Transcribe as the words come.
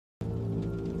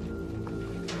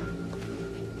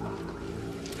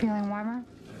Feeling warmer?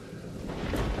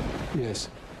 Yes,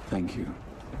 thank you.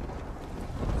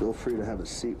 Feel free to have a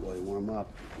seat while you warm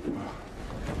up.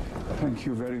 Thank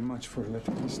you very much for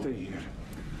letting me stay here.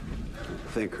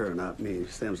 Thank her, not me.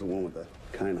 Sam's the one with the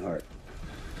kind heart.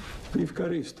 Beef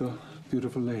Caristo,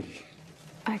 beautiful lady.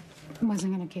 I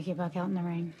wasn't going to kick you back out in the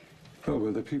rain. Oh,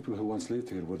 well, the people who once lived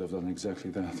here would have done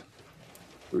exactly that.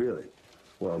 Really?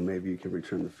 Well, maybe you could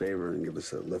return the favor and give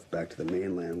us a lift back to the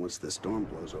mainland once this storm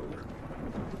blows over.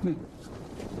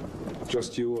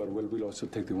 Just you, or we'll also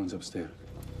take the ones upstairs.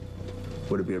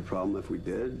 Would it be a problem if we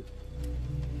did?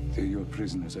 They're your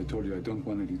prisoners. I told you I don't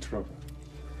want any trouble.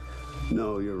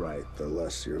 No, you're right. The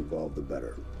less you're involved, the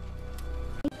better.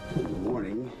 In the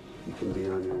morning, you can be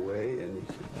on your way and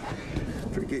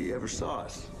forget you ever saw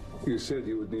us. You said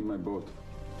you would need my boat.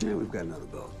 Yeah, we've got another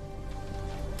boat.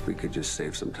 We could just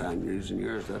save some time using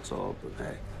yours, that's all, but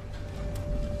hey.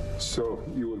 So,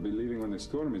 you will be leaving when the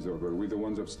storm is over with the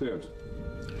ones upstairs?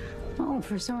 Oh,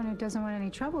 for someone who doesn't want any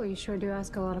trouble, you sure do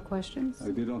ask a lot of questions. I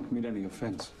didn't mean any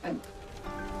offense.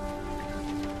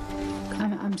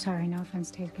 I'm sorry, no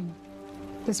offense taken.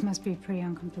 This must be pretty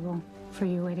uncomfortable for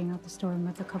you waiting out the storm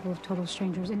with a couple of total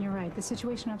strangers. And you're right, the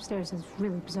situation upstairs is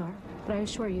really bizarre. But I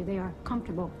assure you, they are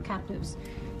comfortable captives.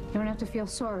 You don't have to feel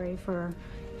sorry for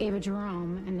Ava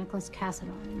Jerome and Nicholas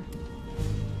Cassadine.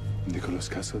 Nicholas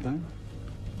Cassadine?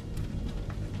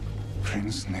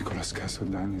 Prince Nicholas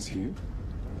Cassadine is here?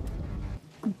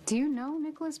 Do you know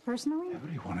Nicholas personally?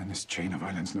 Everyone in this chain of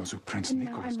islands knows who Prince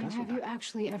Nicholas Cassadine is. Have you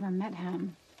actually ever met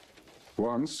him?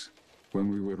 Once,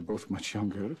 when we were both much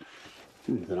younger.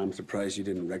 Then I'm surprised you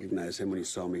didn't recognize him when you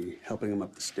saw me helping him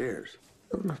up the stairs.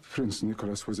 Prince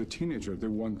Nicholas was a teenager the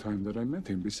one time that I met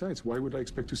him. Besides, why would I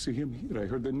expect to see him here? I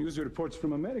heard the news reports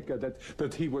from America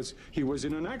that he was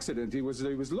in an accident. He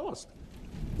was lost.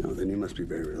 No, then you must be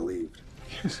very relieved.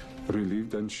 Yes,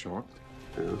 relieved and shocked.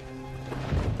 Yeah.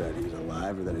 That he's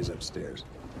alive or that he's upstairs?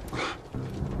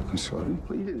 I'm sorry?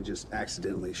 Well, you didn't just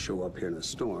accidentally show up here in a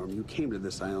storm. You came to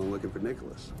this island looking for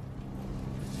Nicholas.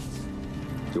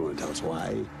 Do you want to tell us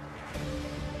why?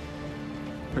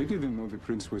 I didn't know the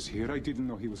prince was here. I didn't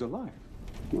know he was alive.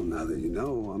 Well, now that you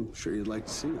know, I'm sure you'd like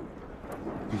to see him.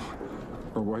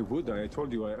 Or why would I? I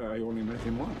told you I only met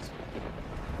him once.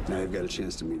 Now you've got a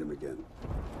chance to meet him again.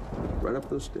 Right up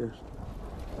those stairs.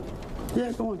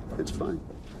 Yeah, go on. It's fine.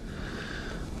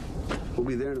 We'll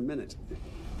be there in a minute.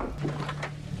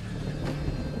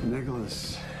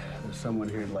 Nicholas, there's someone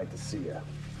here who'd like to see you.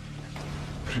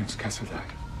 Prince Cassadine.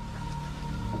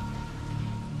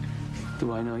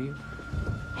 Do I know you?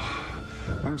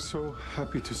 I'm so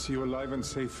happy to see you alive and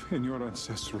safe in your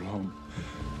ancestral home.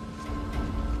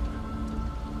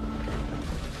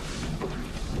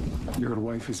 Your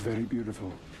wife is very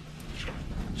beautiful.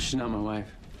 She's not my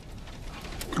wife.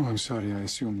 Oh, I'm sorry. I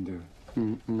assumed.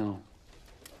 No.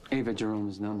 Ava Jerome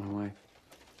is not my wife.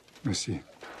 I see.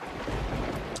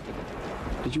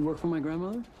 Did you work for my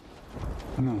grandmother?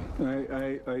 No.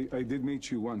 I did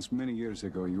meet you once, many years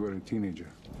ago. You were a teenager.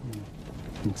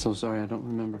 I'm so sorry, I don't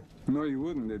remember. No, you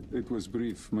wouldn't. It was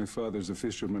brief. My father's a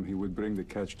fisherman. He would bring the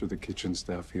catch to the kitchen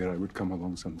staff here. I would come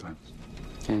along sometimes.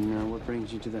 And what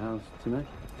brings you to the house tonight?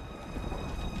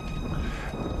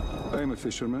 I'm a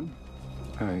fisherman.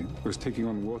 I was taking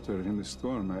on water in the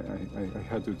storm. I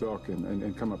had to dock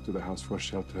and come up to the house for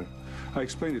shelter. I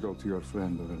explained it all to your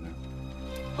friend over there.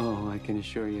 Oh, I can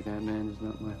assure you that man is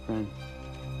not my friend.